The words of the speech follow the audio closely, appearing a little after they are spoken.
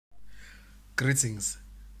Greetings,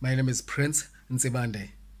 my name is Prince Nsibande,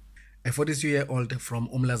 a 42-year-old from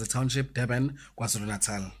Umlazi Township, Durban,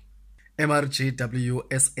 KwaZulu-Natal.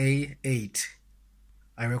 MRGWSA8.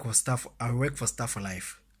 I work for Staff for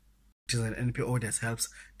Life, which is an NPO that helps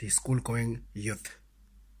the school-going youth.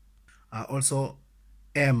 I also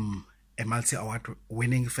am a multi-award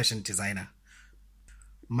winning fashion designer.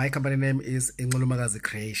 My company name is MRGWSA8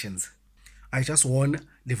 Creations. I just won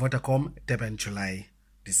the Vodacom Durban July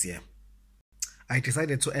this year. I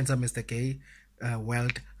decided to enter Mr. Gay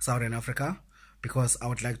World Southern Africa because I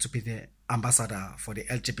would like to be the ambassador for the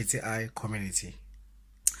LGBTI community.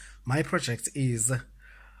 My project is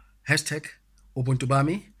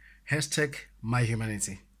 #UbuntuBami,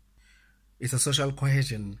 #MyHumanity. It's a social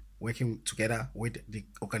cohesion working together with the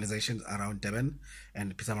organizations around Durban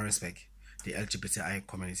and Pietermaritzburg, the LGBTI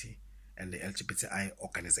community and the LGBTI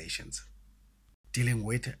organizations, dealing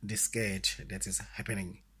with the scourge that is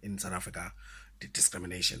happening in South Africa, the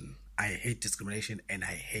discrimination. I hate discrimination and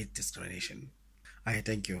I hate discrimination. I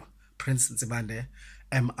thank you. Prince Nsibande,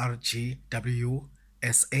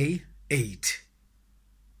 MRGWSA8.